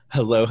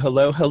Hello,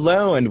 hello,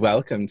 hello, and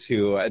welcome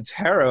to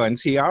Tarot and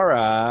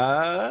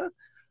Tiara.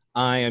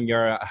 I am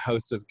your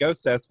hostess,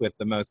 ghostess with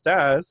the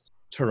mostess,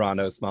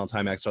 Toronto small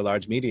time extra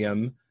large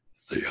medium,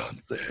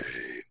 Seance.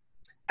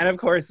 And of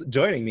course,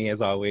 joining me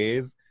as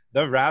always,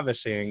 the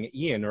ravishing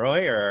Ian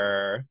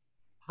Royer.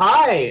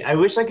 Hi, I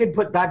wish I could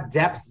put that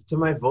depth to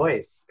my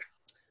voice.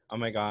 Oh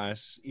my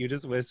gosh, you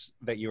just wish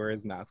that you were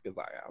as masked as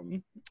I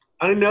am.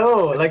 I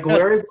know, like,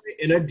 where is my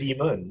inner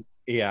demon?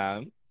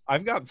 Yeah,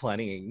 I've got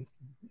plenty.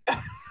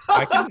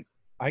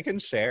 I can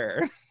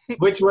share.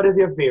 Which one is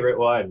your favorite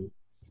one?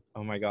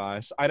 Oh my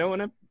gosh. I don't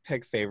want to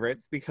pick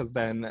favorites because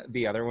then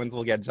the other ones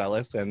will get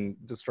jealous and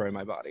destroy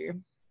my body.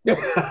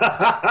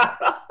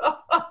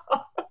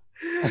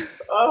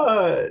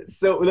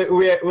 So like,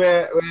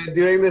 we're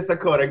doing this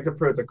according to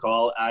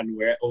protocol, and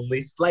we're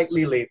only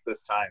slightly late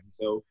this time.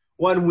 So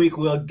 1 week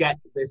we'll get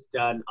this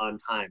done on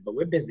time, but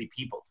we're busy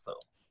people, so.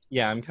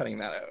 Yeah, I'm cutting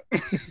that out.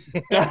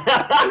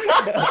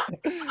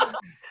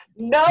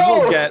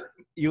 No!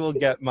 You will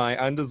get my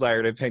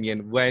undesired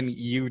opinion when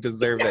you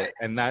deserve it,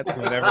 and that's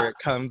whenever it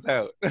comes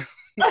out.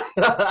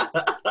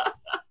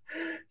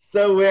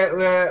 So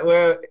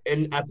we're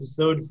in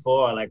episode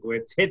 4, like we're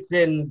tits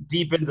in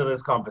deep into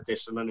this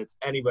competition, and it's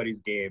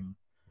anybody's game.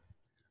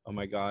 Oh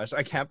my gosh,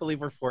 I can't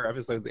believe we're 4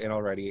 episodes in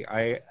already.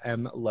 I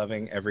am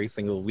loving every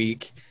single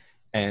week,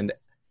 and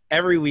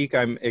every week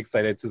I'm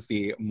excited to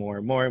see more.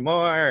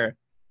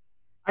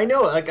 I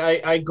know, like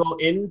I go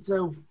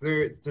into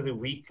the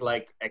week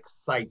like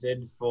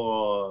excited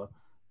for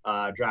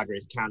Drag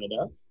Race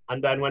Canada,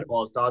 and then when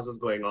All Stars was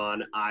going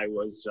on, I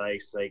was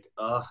just like,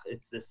 ugh,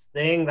 it's this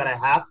thing that I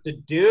have to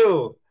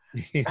do.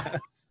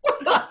 Yes.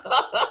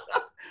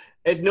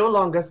 It no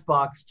longer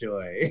sparks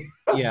joy.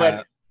 Yeah.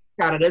 But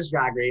Canada's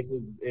Drag Race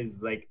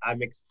is like,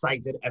 I'm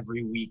excited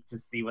every week to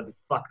see what the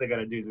fuck they're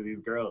gonna do to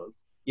these girls.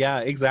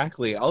 Yeah,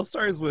 exactly. All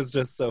Stars was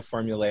just so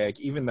formulaic,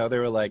 even though they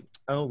were like,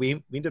 oh,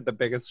 we did the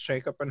biggest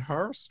shakeup in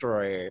her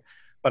story.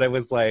 But it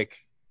was like,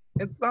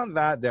 it's not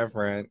that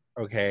different.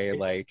 Okay,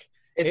 like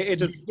it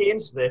just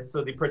changed this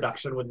so the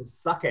production wouldn't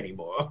suck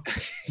anymore.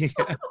 Yeah.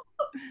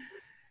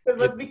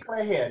 Let's be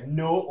clear here,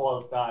 no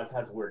All Stars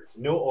has worked.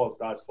 No All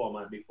Stars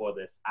format before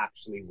this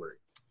actually worked.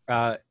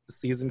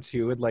 Season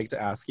 2 would like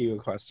to ask you a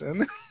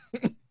question.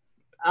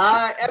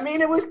 I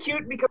mean, it was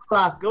cute because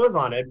Alaska was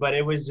on it, but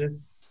it was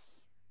just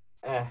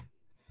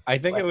I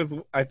think it was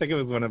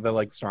one of the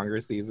like stronger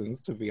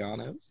seasons, to be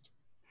honest.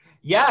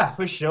 Yeah,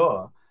 for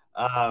sure.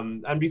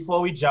 And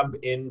before we jump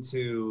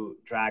into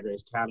Drag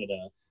Race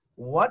Canada,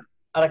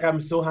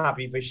 I'm so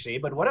happy for Shay,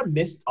 but what a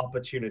missed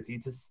opportunity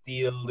to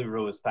steal the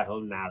Rose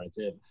Petal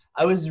narrative.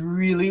 I was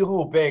really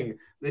hoping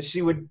that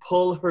she would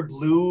pull her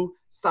blue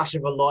Sasha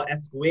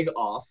Velour-esque wig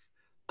off,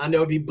 and there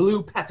would be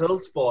blue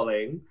petals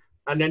falling,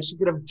 and then she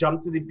could have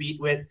jumped to the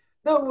beat with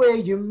 "The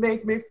Way You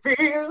Make Me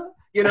Feel,"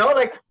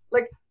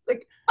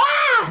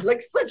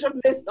 like such a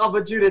missed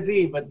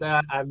opportunity. But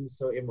I'm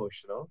so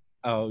emotional.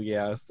 Oh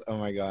yes. Oh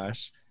my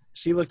gosh.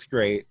 She looked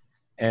great.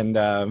 And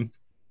I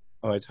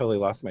totally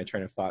lost my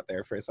train of thought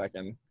there for a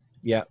second.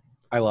 Yeah,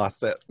 I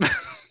lost it.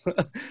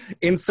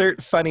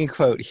 Insert funny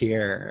quote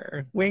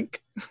here.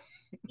 Wink.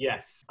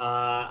 Yes.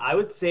 I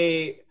would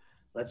say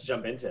let's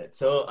jump into it.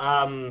 So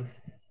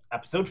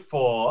episode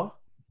 4,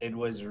 it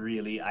was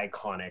really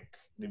iconic,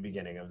 the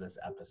beginning of this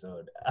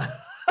episode.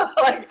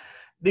 Like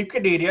the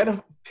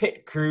Canadian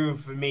pit crew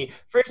for me.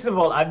 First of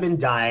all, I've been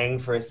dying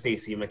for a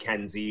Stacey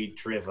McKenzie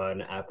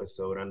driven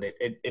episode, and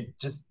it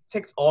just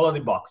ticks all of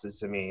the boxes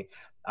to me.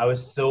 I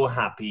was so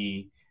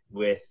happy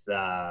with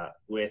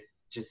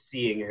just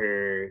seeing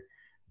her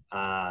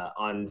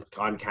on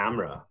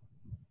camera.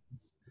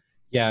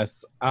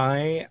 Yes,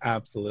 I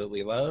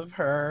absolutely love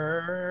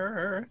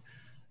her.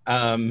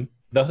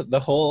 The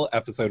whole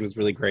episode was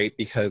really great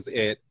because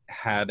it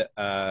had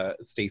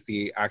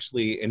Stacey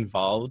actually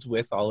involved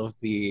with all of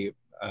the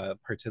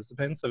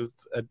participants of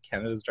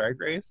Canada's Drag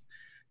Race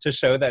to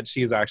show that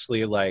she's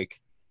actually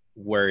like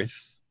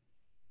worth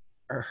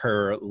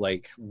her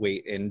like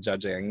weight in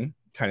judging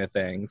kind of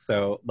thing.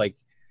 So like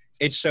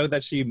it showed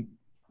that she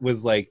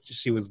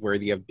was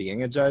worthy of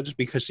being a judge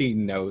because she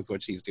knows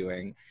what she's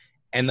doing.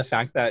 And the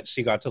fact that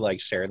she got to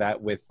like share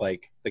that with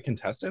like the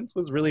contestants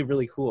was really,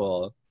 really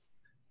cool.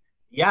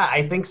 Yeah,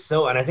 I think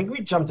so. And I think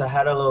we jumped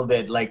ahead a little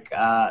bit. Like,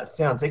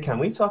 Seance, can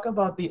we talk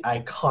about the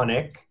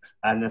iconic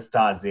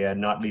Anastasia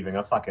not leaving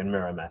a fucking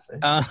mirror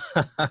message?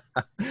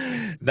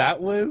 That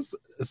was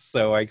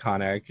so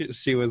iconic.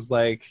 She was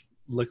like,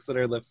 looks at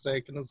her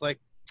lipstick and is like,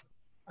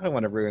 I don't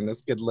want to ruin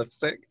this good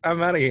lipstick.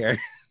 I'm out of here.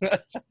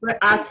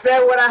 I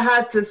said what I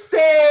had to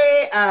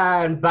say,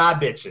 and bye,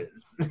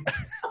 bitches.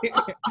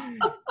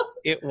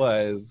 It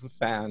was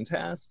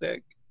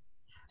fantastic.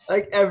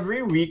 Like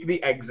every week,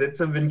 the exits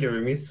have been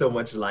giving me so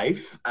much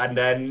life, and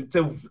then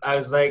I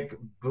was like,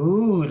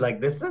 "Boo! Like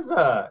this is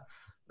a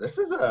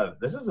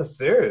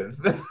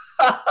serve."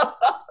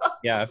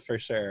 Yeah, for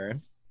sure.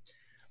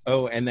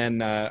 Oh, and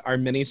then our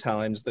mini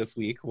challenge this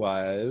week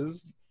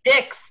was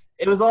dicks.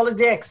 It was all the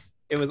dicks.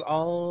 It was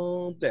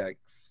all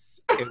dicks.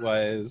 It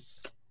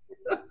was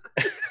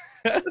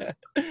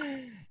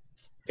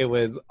It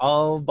was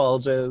all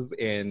bulges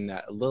in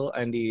little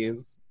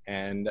undies,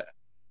 and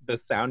the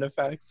sound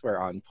effects were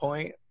on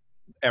point.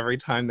 Every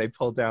time they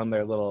pulled down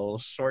their little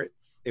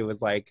shorts, it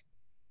was like,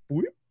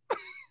 whoop.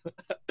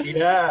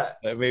 Yeah.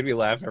 It made me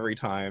laugh every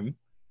time.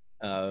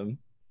 Um,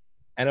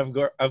 and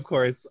of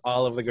course,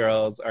 all of the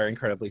girls are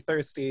incredibly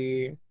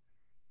thirsty.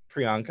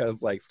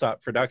 Priyanka's like,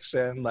 stop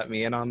production, let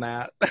me in on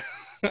that.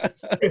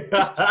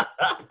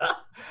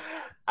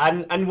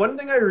 And one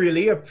thing I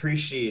really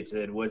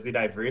appreciated was the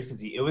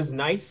diversity. It was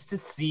nice to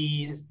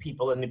see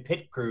people in the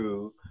pit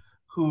crew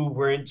who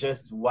weren't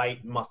just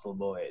white muscle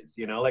boys,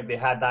 you know, like they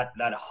had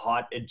that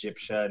hot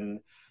Egyptian,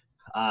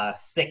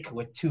 thick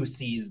with two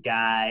C's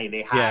guy.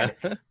 They Yeah.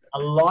 had a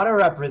lot of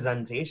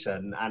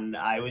representation, and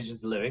I was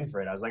just living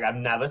for it. I was like, I've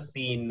never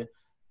seen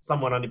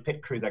someone on the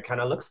pit crew that kind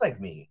of looks like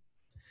me.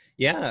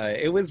 Yeah,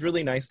 it was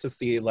really nice to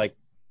see, like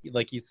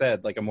you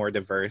said, like a more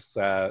diverse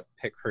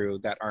pit crew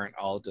that aren't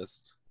all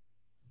just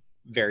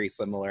very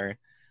similar.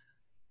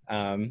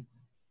 Um,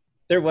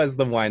 there was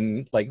the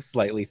one like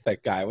slightly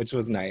thick guy, which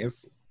was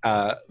nice,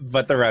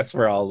 but the rest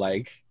were all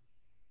like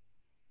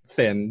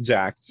thin,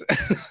 jacked.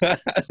 Yeah,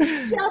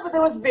 but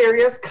there was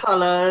various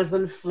colors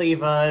and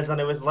flavors,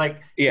 and it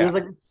Yeah. was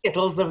like the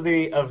Skittles of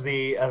the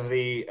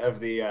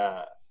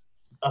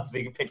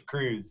pit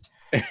crews.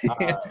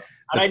 And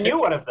The I knew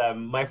one of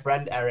them. My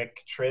friend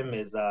Eric Trim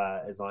is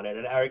on it,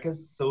 and Eric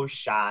is so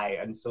shy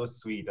and so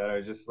sweet. And I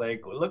was just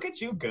like, look at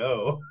you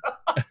go.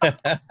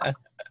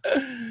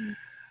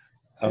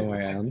 Oh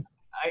man.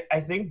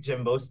 I think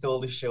Jimbo stole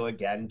the show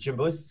again.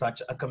 Jimbo is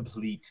such a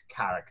complete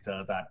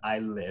character that I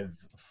live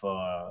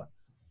for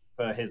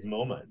his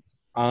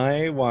moments.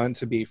 I want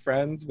to be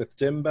friends with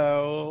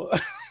Jimbo.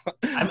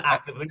 I'm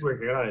actively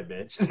working on it,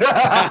 bitch.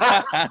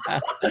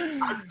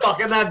 I'm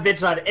stalking that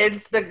bitch on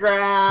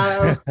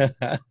Instagram.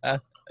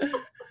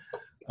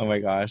 Oh my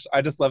gosh.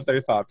 I just love their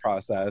thought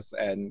process.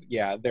 And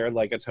yeah, they're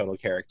like a total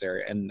character,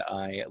 and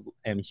I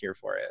am here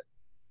for it.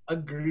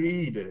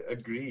 Agreed.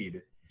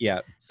 Agreed.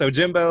 Yeah. So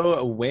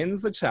Jimbo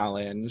wins the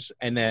challenge,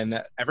 and then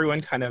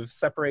everyone kind of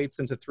separates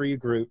into three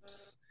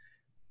groups.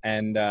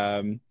 And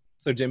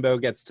so Jimbo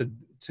gets to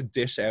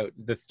dish out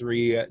the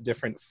three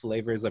different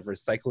flavors of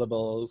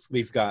recyclables.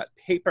 We've got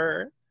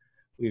paper,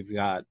 we've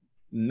got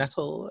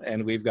metal,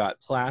 and we've got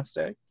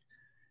plastic.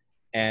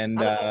 And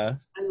I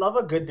love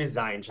a good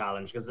design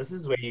challenge because this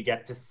is where you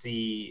get to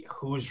see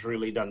who's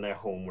really done their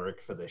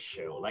homework for this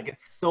show. Like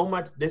it's so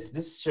much.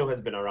 This show has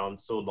been around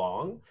so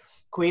long.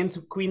 Queens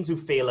who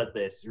fail at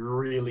this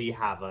really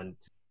haven't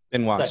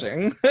been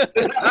watching.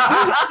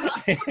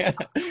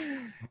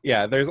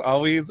 Yeah, there's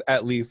always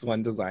at least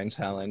one design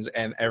challenge,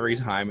 and every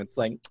time it's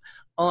like,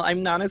 oh,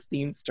 I'm not a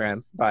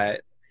seamstress,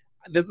 but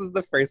this is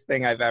the first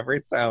thing I've ever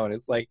sewn.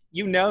 It's like,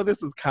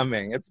 this is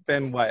coming. It's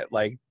been what,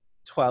 like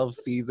 12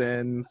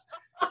 seasons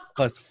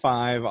plus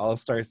 5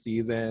 all-star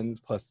seasons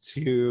plus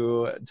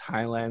 2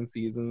 Thailand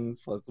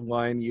seasons plus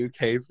 1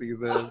 UK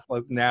season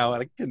plus now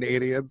a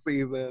Canadian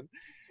season.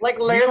 Like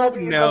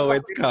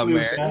it's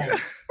coming.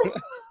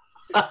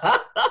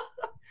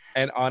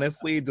 And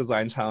honestly,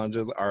 design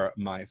challenges are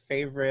my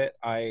favorite.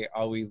 I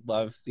always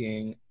love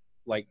seeing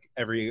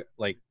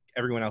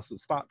everyone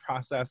else's thought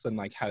process and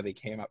like how they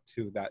came up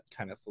to that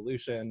kind of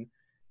solution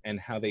and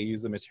how they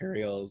use the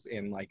materials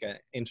in like an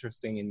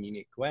interesting and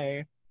unique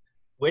way.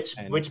 Which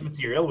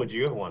material would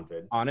you have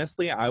wanted?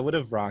 Honestly, I would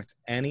have rocked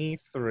any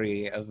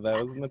 3 of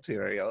those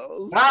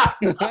materials.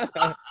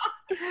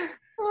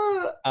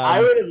 I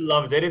would have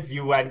loved it if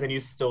you went and you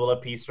stole a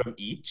piece from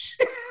each.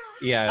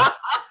 Yes.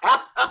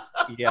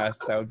 Yes,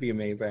 that would be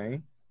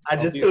amazing. I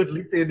just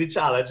totally turned the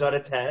challenge on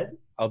its head.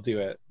 I'll do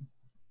it.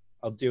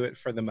 I'll do it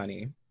for the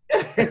money.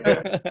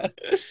 I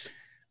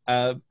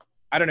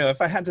don't know.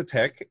 If I had to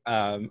pick,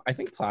 I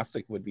think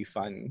plastic would be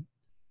fun.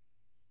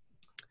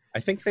 I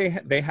think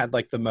they had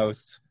like the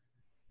most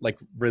like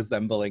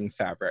resembling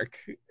fabric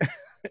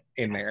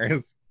in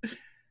theirs.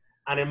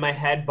 And in my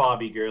head,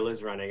 Bobby Girl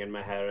is running in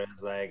my head.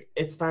 It's like,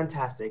 it's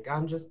fantastic.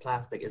 I'm just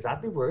plastic. Is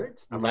that the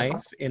words?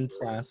 Life in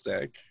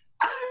plastic.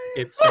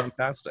 It's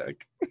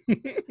fantastic.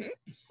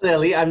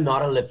 Clearly, I'm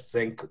not a lip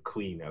sync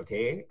queen,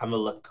 okay? I'm a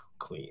look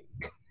queen.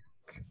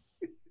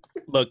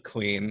 Look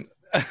queen.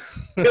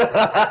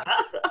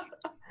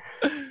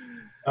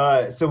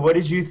 So what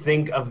did you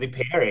think of the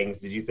pairings?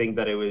 Did you think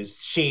that it was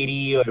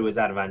shady or it was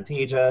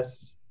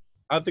advantageous?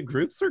 The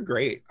groups were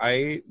great.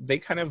 They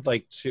kind of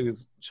like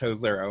chose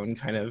their own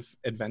kind of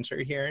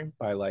adventure here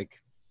by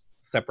like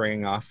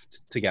separating off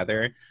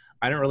together.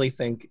 I don't really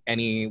think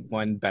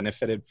anyone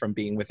benefited from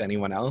being with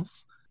anyone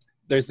else.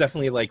 There's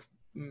definitely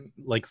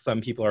like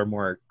some people are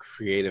more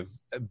creative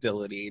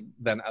ability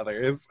than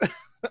others.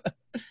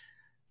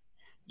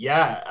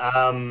 Yeah,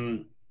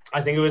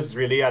 I think it was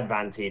really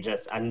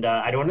advantageous. And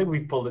I don't think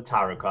we've pulled a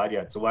tarot card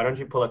yet. So why don't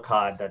you pull a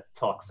card that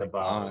talks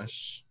about...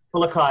 Gosh.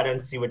 Pull a card and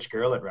see which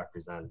girl it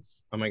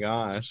represents. Oh my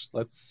gosh.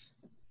 Let's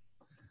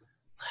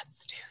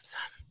do some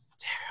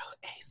tarot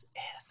ace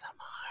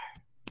ASMR.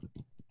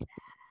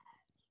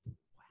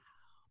 Wow.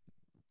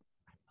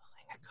 I'm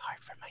pulling a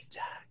card from my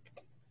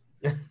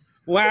deck.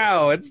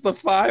 Wow, it's the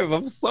Five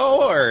of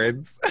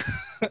Swords.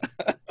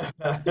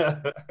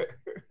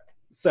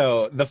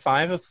 So the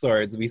Five of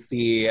Swords, we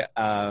see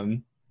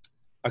a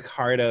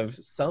card of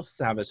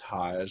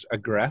self-sabotage,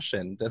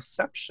 aggression,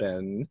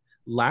 deception,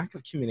 lack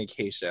of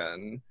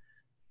communication,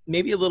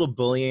 maybe a little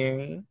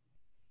bullying,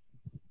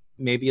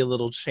 maybe a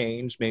little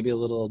change, maybe a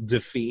little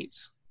defeat.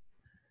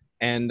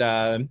 And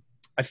I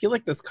feel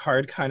like this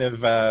card kind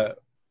of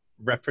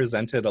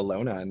represented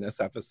Alona in this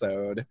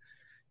episode.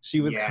 She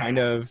was Yeah. kind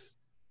of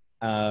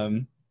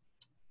um,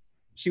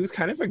 she was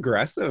kind of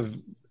aggressive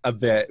a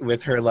bit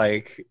with her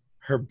like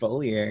her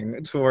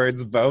bullying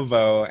towards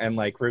Bobo and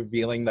like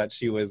revealing that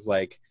she was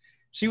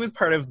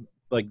part of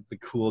like the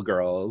cool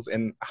girls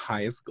in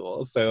high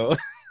school. So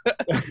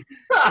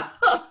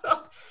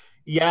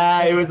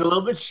Yeah, it was a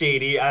little bit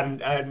shady,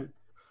 and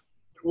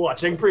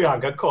watching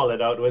Priyanka call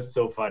it out was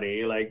so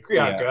funny. Like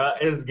yeah,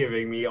 Priyanka is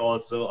giving me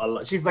also a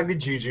lot. She's like the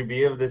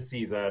Jujubee of this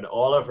season.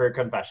 All of her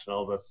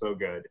confessionals are so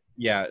good.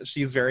 yeah,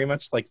 she's very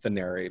much like the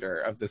narrator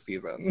of the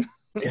season.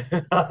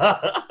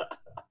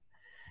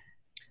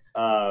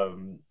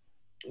 um,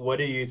 what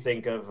do you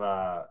think of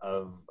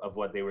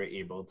what they were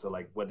able to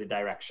like, what the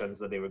directions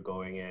that they were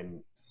going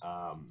in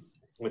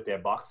with their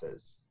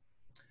boxes?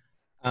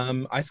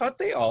 I thought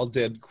they all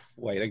did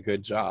quite a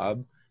good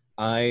job.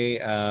 I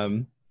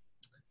um,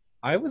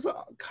 I was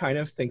kind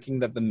of thinking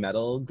that the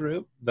metal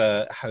group,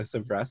 the House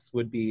of Rest,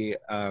 would be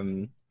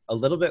a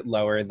little bit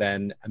lower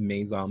than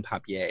Maison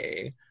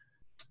Papier,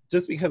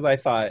 just because I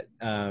thought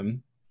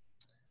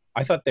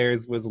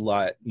theirs was a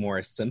lot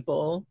more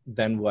simple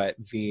than what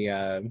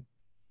the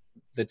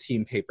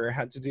team paper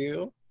had to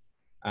do.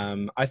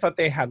 I thought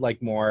they had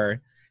like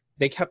more.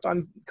 They kept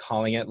on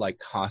calling it like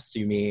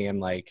costumey and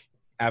like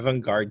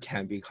avant-garde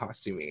can't be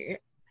costumey,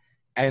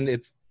 and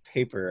it's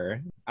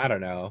paper. I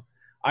don't know.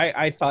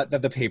 I thought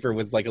that the paper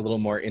was like a little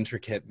more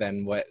intricate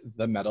than what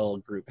the metal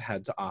group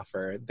had to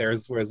offer.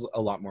 Theirs was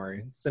a lot more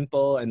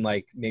simple and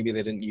like maybe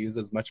they didn't use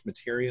as much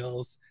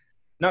materials.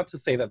 Not to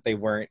say that they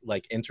weren't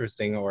like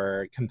interesting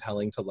or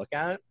compelling to look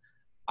at.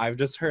 I've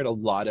just heard a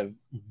lot of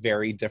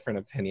very different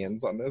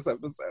opinions on this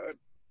episode.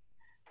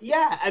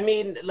 Yeah, I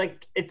mean,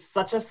 like it's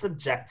such a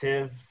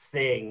subjective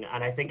thing,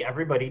 and I think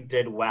everybody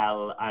did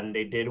well and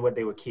they did what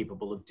they were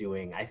capable of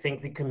doing. I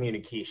think the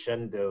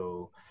communication,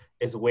 though,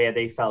 is where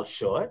they fell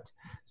short.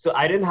 So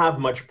I didn't have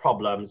much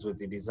problems with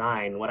the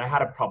design. What I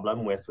had a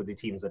problem with the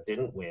teams that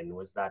didn't win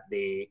was that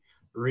they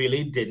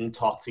really didn't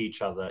talk to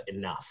each other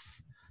enough.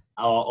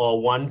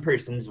 Or one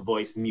person's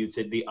voice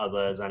muted the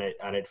others and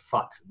it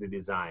fucked the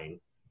design.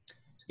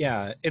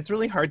 Yeah, it's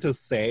really hard to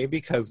say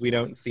because we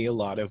don't see a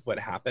lot of what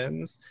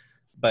happens,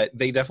 but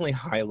they definitely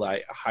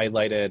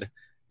highlighted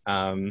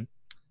um,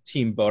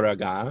 Team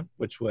Boraga,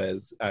 which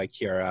was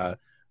Kiara,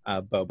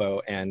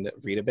 Bobo, and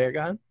Rita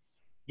Vega.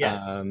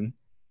 Yes. Um,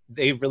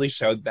 they really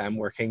showed them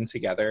working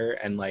together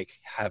and like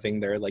having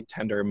their like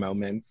tender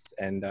moments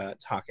and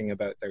talking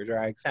about their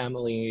drag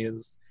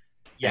families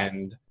Yes.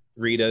 and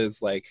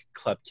Rita's like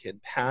club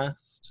kid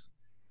past.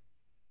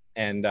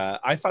 And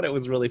I thought it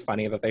was really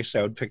funny that they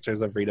showed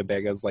pictures of Rita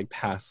Vega's like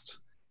past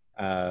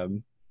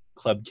um,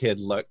 club kid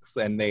looks,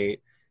 and they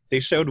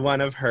showed one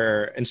of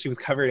her, and she was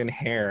covered in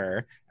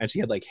hair, and she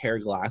had like hair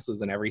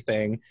glasses and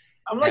everything.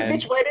 I'm like, And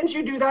bitch, why didn't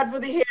you do that for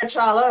the hair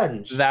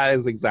challenge? that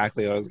is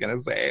exactly what I was gonna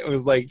say. It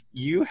was like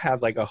you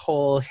had like a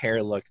whole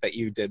hair look that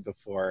you did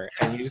before,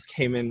 and you just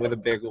came in with a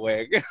big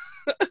wig.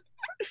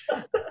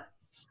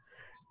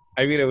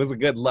 I mean, it was a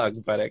good look,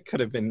 but it could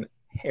have been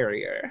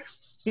hairier.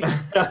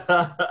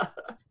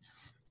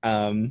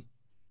 um,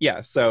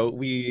 yeah, so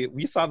we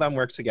saw them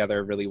work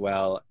together really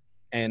well,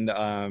 and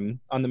on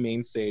the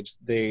main stage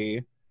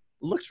they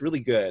looked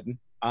really good.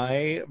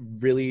 I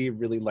really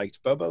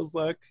liked Bobo's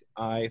look.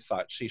 I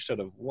thought she should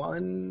have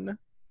won.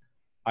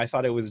 I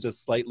thought it was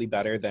just slightly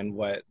better than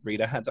what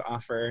Rita had to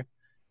offer.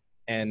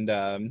 And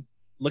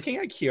looking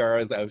at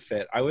Kiara's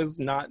outfit, I was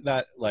not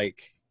that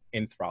like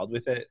enthralled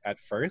with it at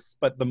first,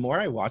 but the more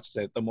I watched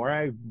it, the more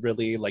I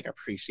really like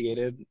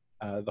appreciated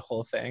the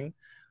whole thing.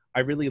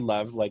 I really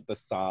loved like the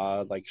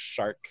saw, like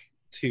shark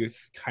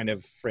tooth kind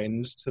of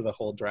fringe to the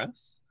whole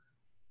dress.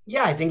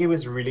 Yeah, I think it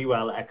was really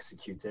well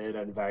executed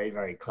and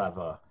very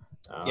clever.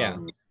 Yeah,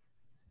 Um,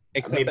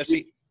 except that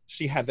maybe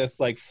she had this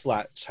like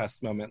flat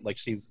chest moment, like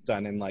she's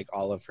done in like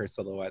all of her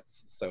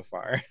silhouettes so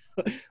far.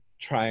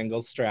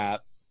 Triangle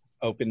strap,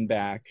 open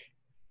back.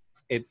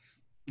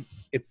 It's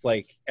it's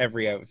like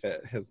every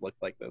outfit has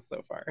looked like this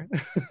so far.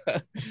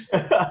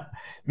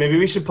 maybe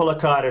we should pull a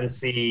card and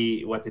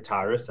see what the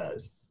Tara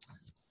says.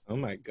 Oh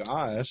my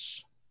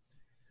gosh.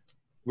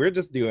 We're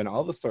just doing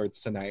all the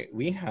swords tonight.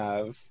 We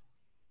have,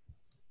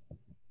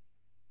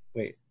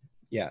 wait,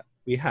 yeah,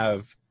 we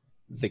have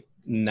the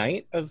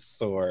Knight of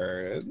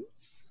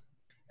Swords.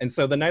 And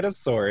so the Knight of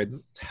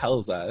Swords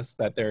tells us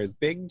that there's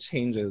big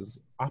changes,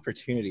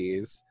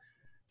 opportunities,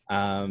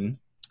 um,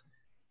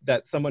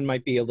 that someone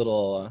might be a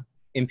little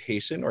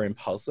impatient or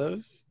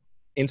impulsive,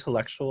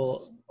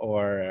 intellectual,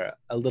 or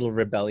a little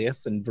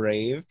rebellious and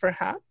brave,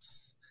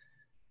 perhaps.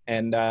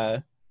 And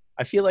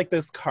I feel like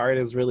this card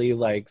is really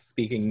like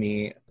speaking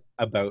me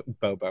about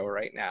Bobo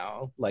right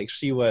now. Like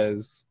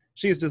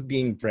she's just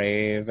being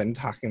brave and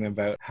talking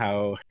about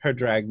how her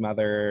drag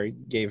mother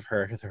gave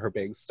her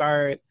big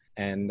start,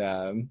 and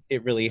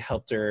it really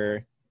helped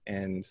her.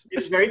 And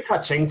it's very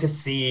touching to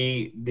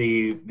see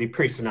the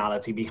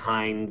personality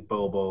behind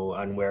Bobo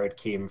and where it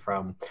came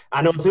from.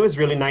 And also it was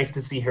really nice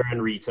to see her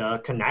and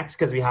Rita connect,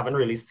 because we haven't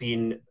really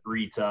seen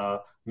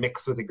Rita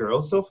mix with the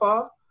girls so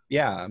far.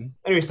 yeah,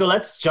 Anyway, so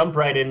let's jump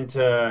right into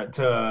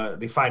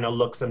the final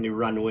looks on the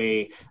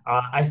runway.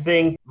 I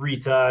think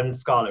Rita and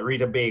Scarlett,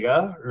 Rita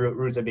Bega,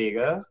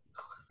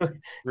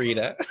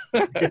 Rita.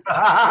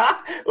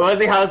 what was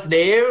the house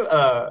name?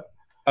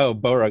 Oh,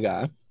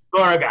 Beauregard.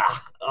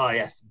 Beauregard. Oh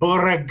yes,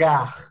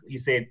 Beauregard. You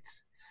said.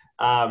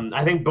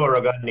 I think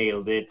Beauregard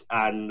nailed it,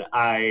 and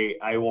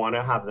I want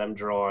to have them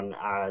drawn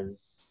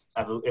as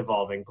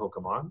evolving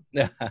Pokemon.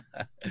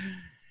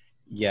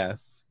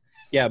 Yes.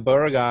 Yeah,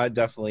 Beauregard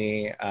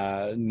definitely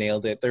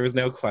nailed it. There was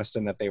no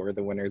question that they were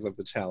the winners of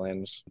the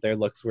challenge. Their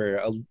looks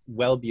were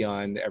well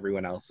beyond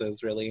everyone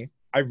else's, really.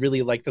 I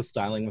really like the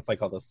styling with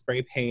like all the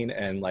spray paint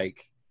and like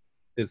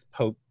this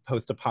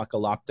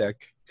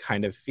post-apocalyptic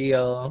kind of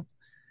feel.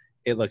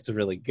 It looked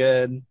really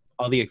good.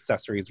 All the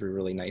accessories were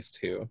really nice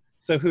too.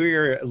 So who are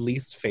your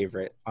least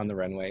favorite on the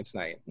runway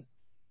tonight?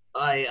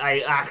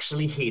 I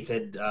actually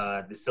hated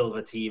the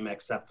Silver team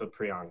except for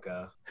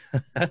Priyanka.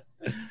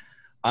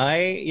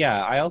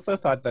 I also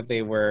thought that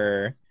they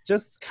were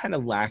just kind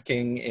of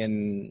lacking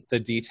in the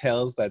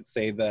details that,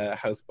 say, the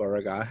House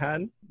Beauregard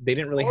had. They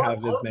didn't really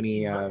have as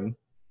many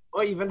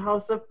or even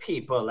House of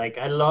People. Like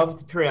I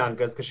loved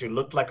Priyanka's because she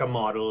looked like a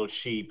model.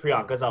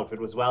 Priyanka's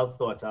outfit was well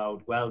thought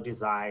out, well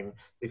designed.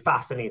 The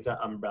Fascinator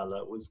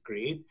umbrella was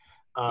great.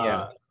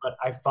 But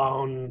I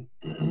found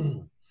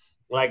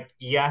like,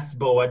 yes,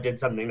 Boa did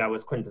something that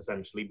was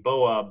quintessentially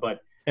Boa, but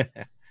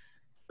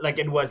like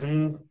it was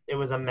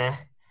a meh.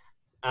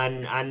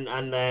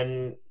 And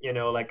then, you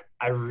know, like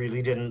I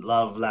really didn't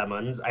love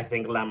Lemons. I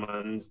think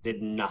Lemons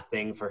did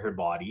nothing for her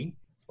body,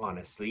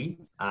 honestly.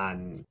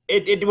 And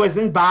it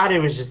wasn't bad, it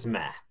was just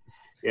meh.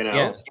 You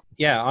know?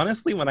 Yeah,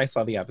 honestly, when I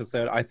saw the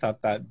episode, I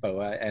thought that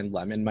Boa and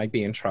Lemon might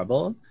be in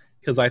trouble,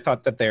 because I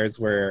thought that theirs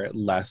were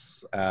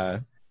less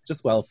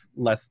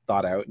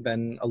thought out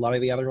than a lot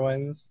of the other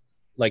ones.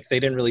 Like they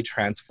didn't really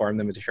transform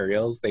the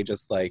materials. They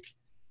just like,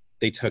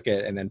 they took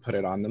it and then put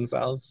it on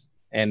themselves.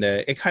 And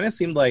it kind of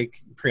seemed like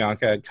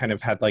Priyanka kind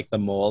of had like the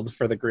mold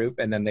for the group,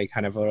 and then they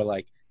kind of were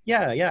like,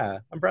 yeah,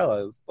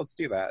 umbrellas, let's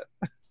do that.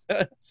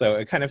 So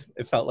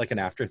it felt like an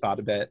afterthought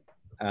a bit.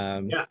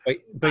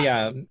 But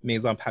yeah,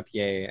 Maison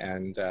Papier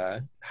and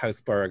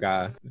House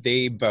Beauregard,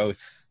 they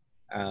both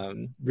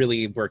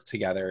really worked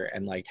together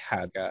and like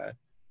had a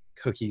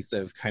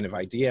cohesive kind of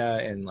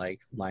idea and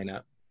like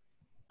lineup.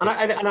 And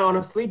I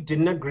honestly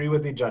didn't agree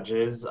with the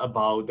judges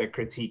about the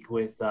critique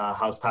with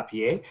House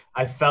Papier.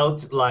 I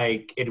felt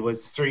like it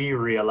was three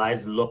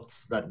realized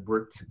looks that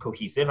worked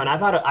cohesive. And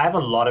I have a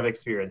lot of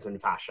experience in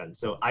fashion.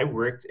 So I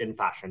worked in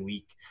Fashion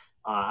Week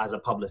as a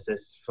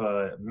publicist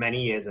for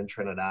many years in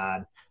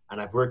Trinidad.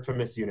 And I've worked for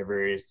Miss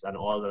Universe and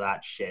all of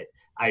that shit.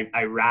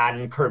 I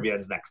ran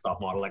Caribbean's Next Top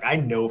Model. Like I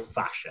know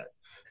fashion.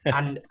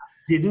 And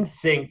didn't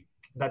think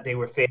that they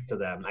were fair to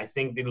them. I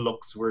think the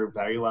looks were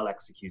very well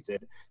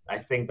executed. I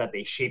think that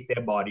they shaped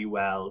their body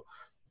well.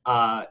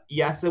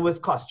 Yes, it was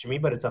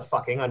costumey, but it's a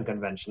fucking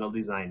unconventional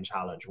design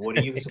challenge. What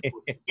are you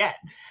supposed to get?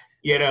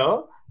 You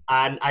know?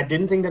 And I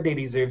didn't think that they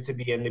deserved to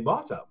be in the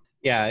bottom.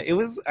 Yeah,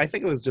 I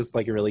think it was just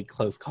like a really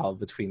close call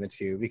between the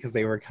two, because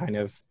they were kind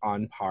of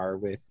on par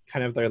with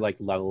kind of their like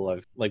level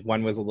of, like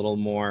one was a little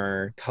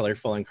more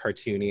colorful and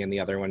cartoony and the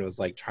other one was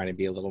like trying to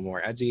be a little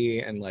more edgy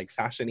and like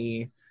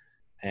fashiony.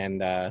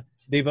 And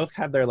they both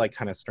had their like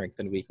kind of strengths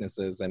and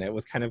weaknesses, and it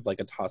was kind of like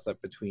a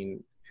toss-up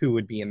between who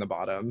would be in the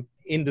bottom.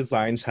 In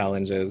design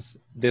challenges,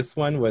 this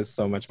one was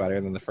so much better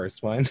than the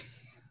first one.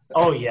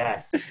 Oh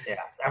yes.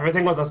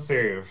 Everything was a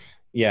serve.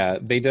 Yeah,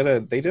 they did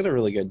a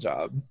really good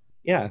job.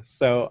 Yeah,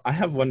 so I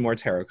have one more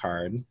tarot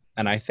card,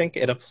 and I think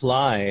it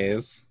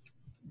applies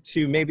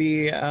to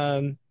maybe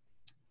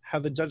how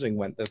the judging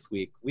went this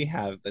week. We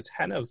have the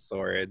Ten of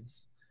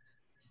Swords,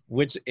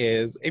 which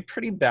is a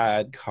pretty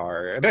bad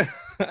card.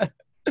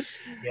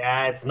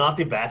 Yeah, it's not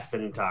the best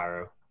in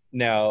tarot.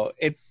 No,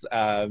 it's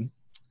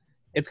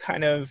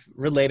kind of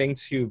relating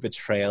to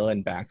betrayal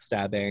and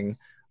backstabbing,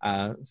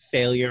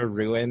 failure,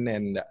 ruin,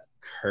 and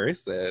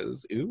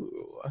curses.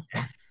 Ooh.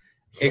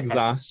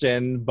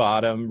 Exhaustion,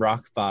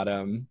 rock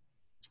bottom,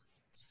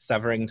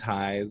 severing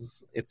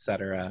ties,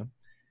 etc.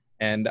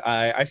 And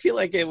I feel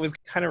like it was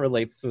kind of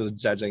relates to the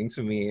judging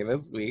to me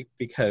this week,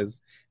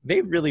 because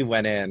they really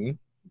went in.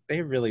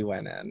 Yeah,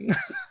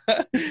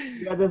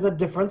 there's a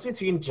difference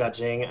between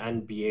judging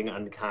and being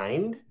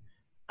unkind.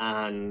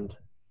 And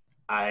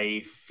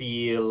I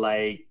feel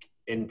like,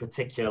 in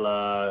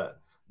particular,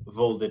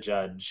 Volder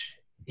Judge,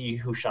 he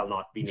who shall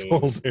not be named,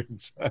 Volder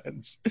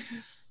Judge,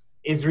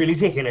 is really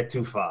taking it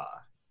too far.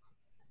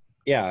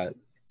 Yeah,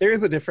 there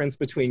is a difference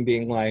between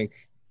being like,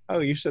 oh,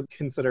 you should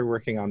consider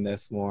working on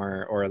this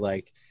more, or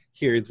like,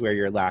 here's where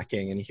you're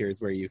lacking and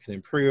here's where you can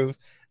improve.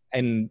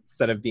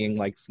 instead of being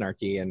like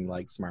snarky and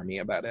like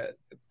smarmy about it,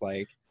 it's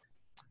like,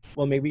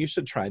 well, maybe you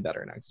should try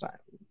better next time.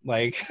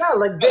 Like, yeah,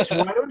 like, bitch,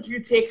 why don't you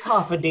take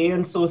half a day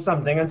and sew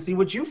something and see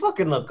what you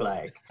fucking look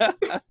like?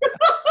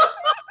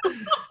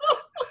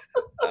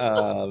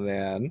 oh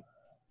man.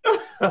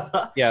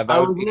 Yeah, that I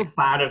would wasn't be. a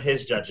fan of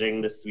his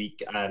judging this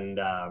week, and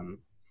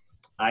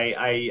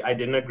I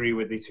didn't agree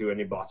with the two in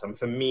the bottom.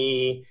 For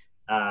me,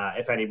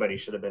 if anybody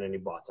should have been in the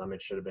bottom,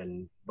 it should have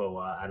been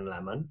Boa and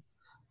Lemon.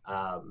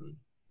 Um,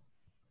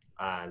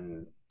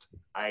 and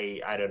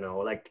I don't know,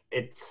 like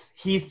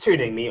he's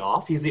turning me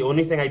off. He's the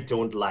only thing I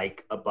don't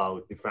like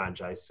about the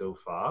franchise so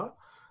far.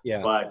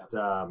 Yeah. But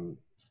uh,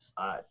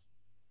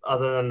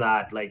 other than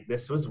that, like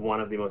this was one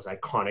of the most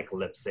iconic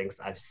lip syncs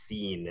I've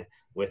seen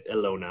with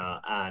Ilona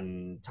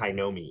and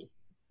Tainomi.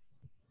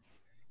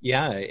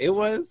 Yeah, it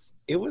was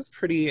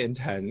pretty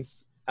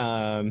intense.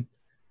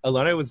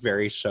 Alona was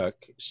very shook.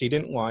 She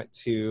didn't want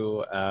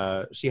to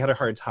she had a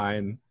hard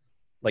time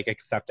like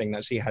accepting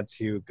that she had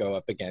to go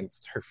up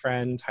against her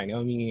friend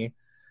Tainomi.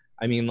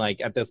 I mean,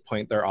 like at this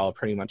point they're all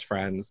pretty much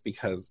friends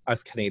because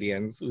us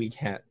Canadians, we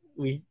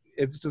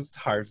it's just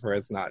hard for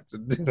us not to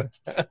do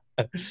that.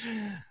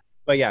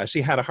 But yeah,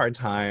 she had a hard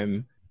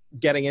time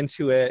getting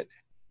into it.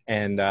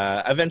 And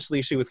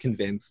eventually she was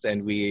convinced,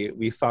 and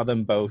we saw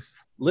them both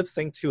lip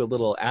sync to a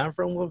little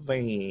Avril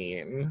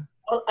Lavigne.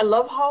 Well, I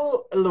love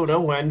how Ilona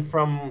went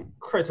from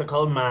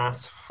critical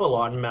mass, full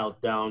on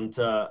meltdown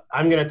to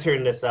I'm gonna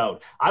turn this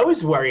out. I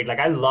was worried. Like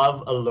I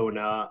love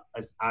Ilona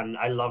and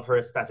I love her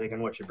aesthetic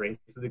and what she brings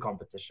to the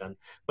competition,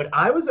 but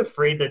I was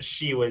afraid that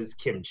she was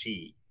Kim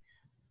Chi.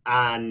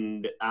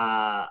 And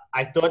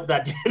I thought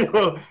that,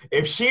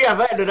 if she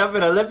ever ended up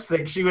in a lip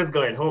sync, she was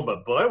going home.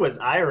 But boy, was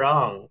I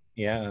wrong.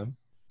 Yeah.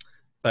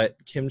 But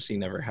Kim Chi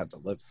never had to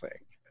lip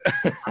sync.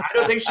 I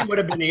don't think she would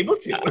have been able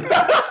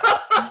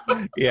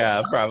to.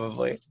 Yeah,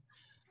 probably.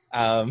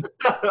 But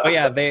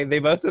yeah, they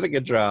both did a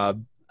good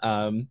job.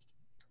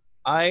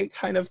 I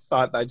kind of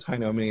thought that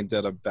Tainomi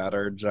did a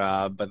better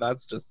job, but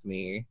that's just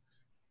me.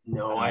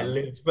 No, I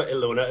lived for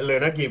Ilona.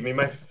 Ilona gave me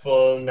my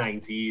full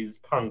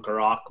 90s punk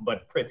rock,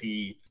 but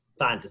pretty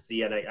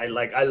fantasy. And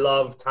I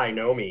love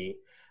Tainomi.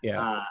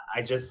 Yeah.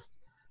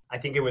 I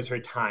think it was her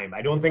time.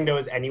 I don't think there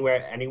was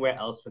anywhere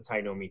else for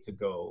Tainomi to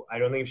go. I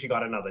don't think if she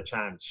got another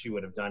chance, she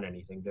would have done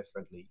anything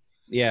differently.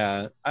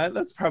 Yeah,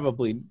 that's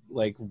probably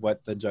like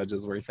what the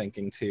judges were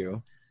thinking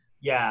too.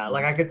 Yeah,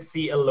 like I could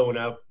see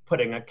Ilona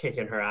putting a kick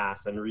in her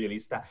ass and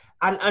really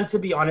and to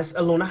be honest,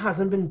 Ilona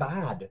hasn't been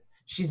bad.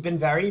 She's been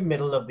very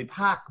middle of the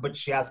pack, but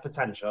she has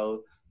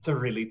potential to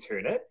really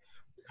turn it.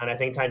 And I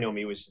think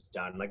Tainomi was just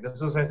done. Like this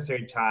was her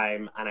third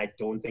time, and I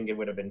don't think it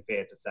would have been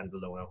fair to send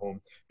Ilona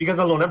home because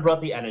Ilona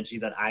brought the energy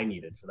that I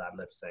needed for that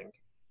lip sync.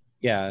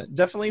 Yeah,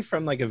 definitely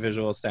from like a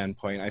visual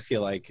standpoint, I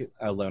feel like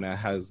Ilona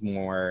has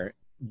more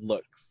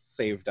looks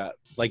saved up.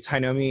 Like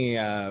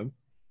Tainomi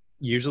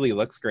usually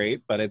looks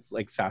great, but it's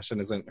like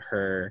fashion isn't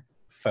her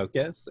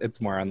focus.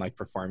 It's more on like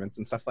performance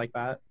and stuff like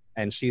that.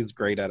 And she's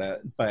great at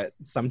it, but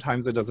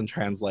sometimes it doesn't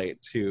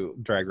translate to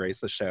Drag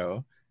Race the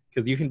show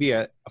because you can be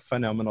a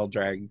phenomenal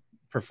drag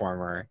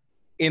performer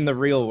in the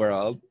real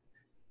world,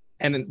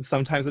 and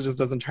sometimes it just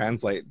doesn't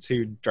translate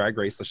to Drag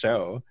Race the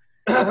show.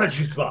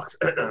 Juice box.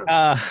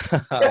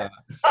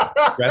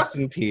 Rest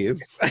in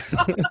peace.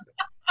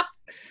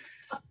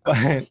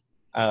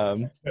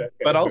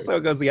 But also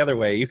it goes the other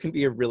way. You can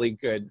be a really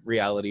good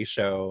reality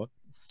show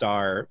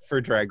star for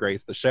Drag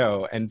Race the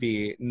show and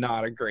be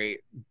not a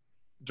great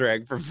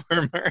drag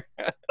performer.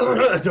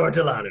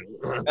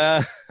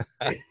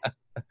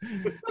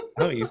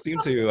 Oh, you seem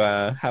to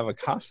have a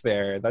cough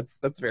there.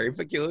 That's very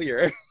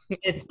peculiar.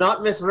 It's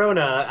not Miss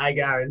Rona, I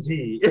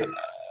guarantee.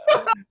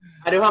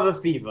 I do have a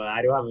fever.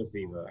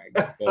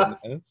 My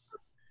goodness.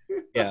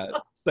 Yeah.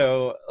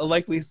 So,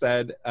 like we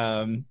said,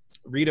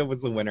 Rita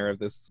was the winner of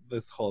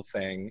this whole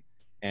thing,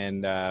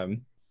 and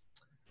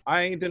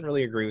I didn't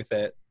really agree with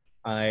it.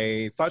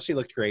 I thought she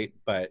looked great,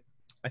 but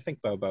I think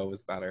Bobo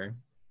was better.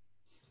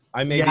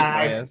 I may be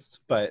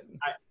biased, but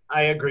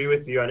I agree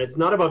with you, and it's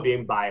not about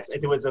being biased.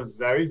 It was a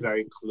very,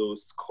 very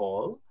close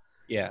call.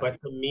 Yeah. But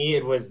for me,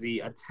 it was the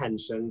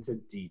attention to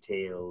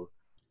detail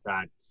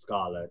that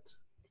Scarlett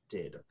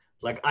did.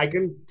 Like, I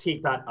can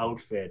take that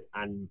outfit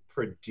and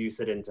produce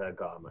it into a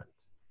garment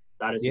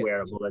that is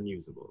wearable and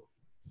usable.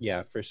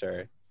 Yeah, for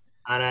sure.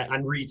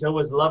 And Rita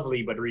was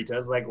lovely, but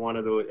Rita's like one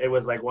of those. It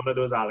was like one of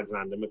those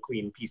Alexander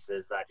McQueen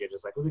pieces that you're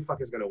just like, who the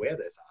fuck is gonna wear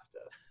this after?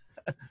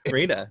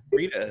 Rita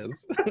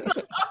is.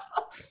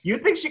 You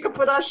think she could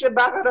put that shit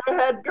back on her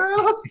head,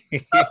 girl?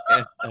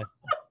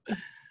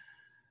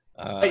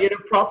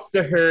 Props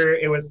to her.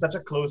 It was such a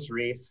close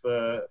race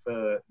for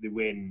the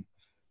win.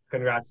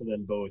 Congrats to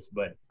them both.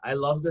 But I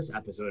love this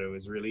episode.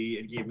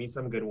 It gave me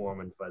some good warm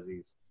and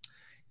fuzzies.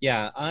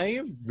 Yeah,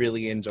 I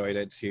really enjoyed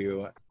it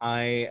too.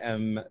 I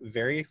am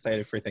very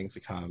excited for things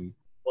to come.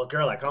 Well,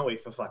 girl, I can't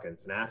wait for fucking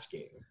Snatch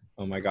Game.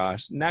 Oh my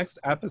gosh. Next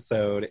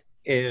episode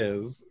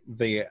is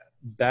the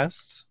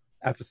best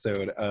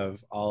episode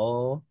of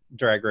all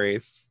Drag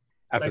Race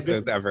Like this,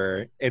 episodes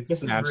ever. It's this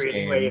is Snatch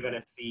really where you're Game.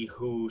 gonna see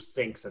who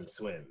sinks and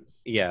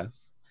swims.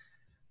 Yes.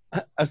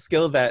 A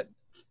skill that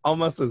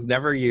almost is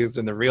never used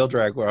in the real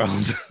drag world.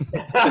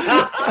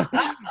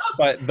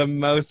 But the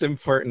most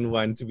important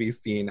one to be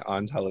seen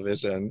on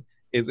television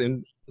is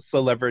in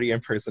celebrity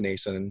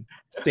impersonation,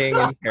 staying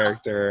in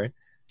character,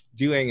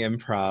 doing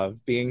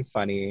improv, being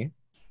funny.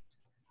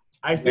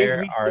 I think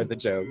Where we are could the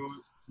do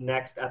jokes?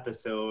 next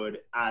episode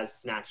as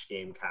Snatch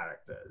Game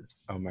characters.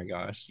 Oh my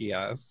gosh,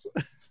 yes.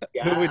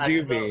 Who would Yeah,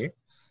 you so be?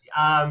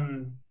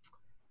 um,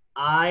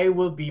 I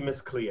will be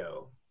Miss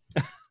Cleo.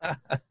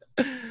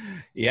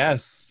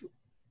 Yes.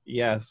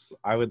 Yes,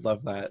 I would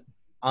love that.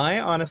 I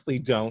honestly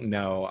don't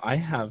know. I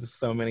have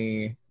so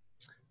many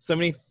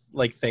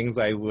like things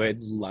I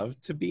would love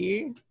to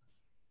be,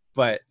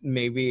 but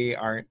maybe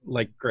aren't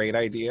like great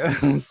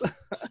ideas.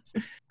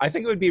 I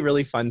think it would be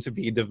really fun to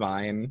be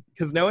Divine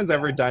because no one's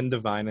ever done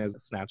Divine as a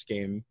Snatch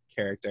Game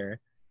character.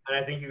 And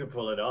I think you could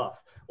pull it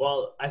off.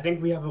 Well, I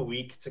think we have a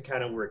week to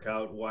kind of work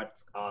out what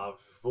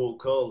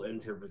vocal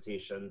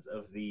interpretations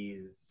of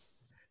these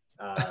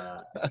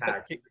characters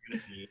are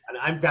going to be. And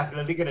I'm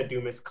definitely going to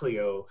do Miss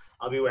Cleo.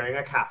 I'll be wearing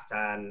a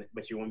caftan,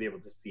 but you won't be able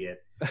to see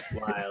it.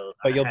 While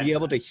But you'll be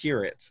able to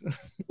hear it.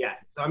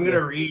 Yes, so I'm going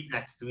to read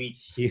next week.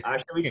 Yeah.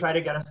 Should we try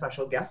to get a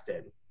special guest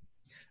in?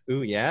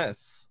 Ooh,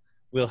 yes.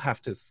 We'll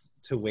have to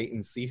wait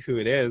and see who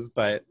it is,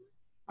 but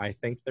I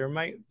think there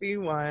might be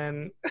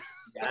one.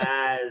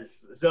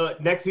 Yes. So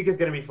next week is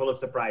going to be full of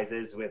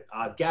surprises with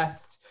our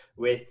guest,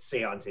 with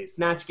Seance's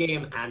Snatch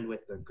Game, and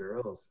with the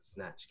girls'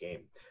 Snatch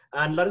Game.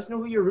 And let us know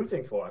who you're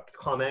rooting for.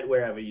 Comment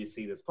wherever you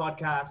see this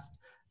podcast.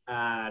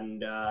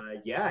 And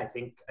yeah, I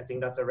think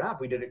that's a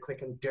wrap. We did it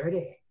quick and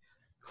dirty.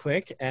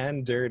 Quick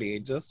and dirty,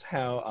 just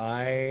how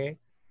I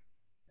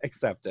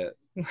accept it.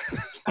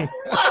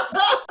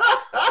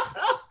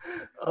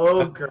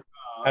 Oh, girl.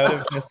 Out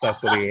of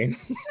necessity.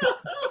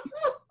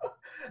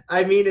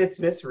 I mean, it's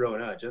Miss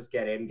Rona. Just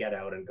get in, get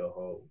out, and go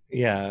home.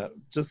 Yeah,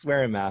 just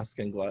wear a mask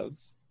and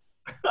gloves.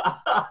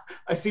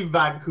 I see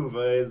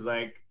Vancouver is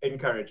like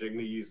encouraging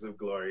the use of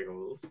glory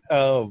holes.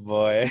 Oh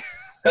boy.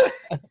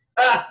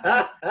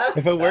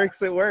 If it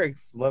works, it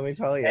works. Let me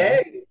tell you.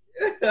 Hey,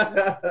 if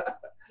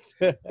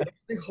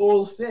the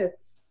hole fits.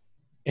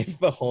 If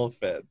the hole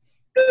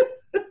fits.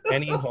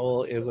 Any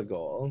hole is a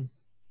goal.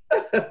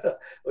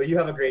 Well, you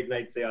have a great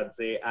night,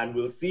 Seance, and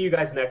we'll see you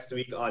guys next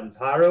week on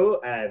Taro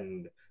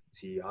and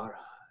Tiara.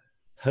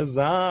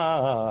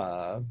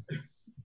 Huzzah!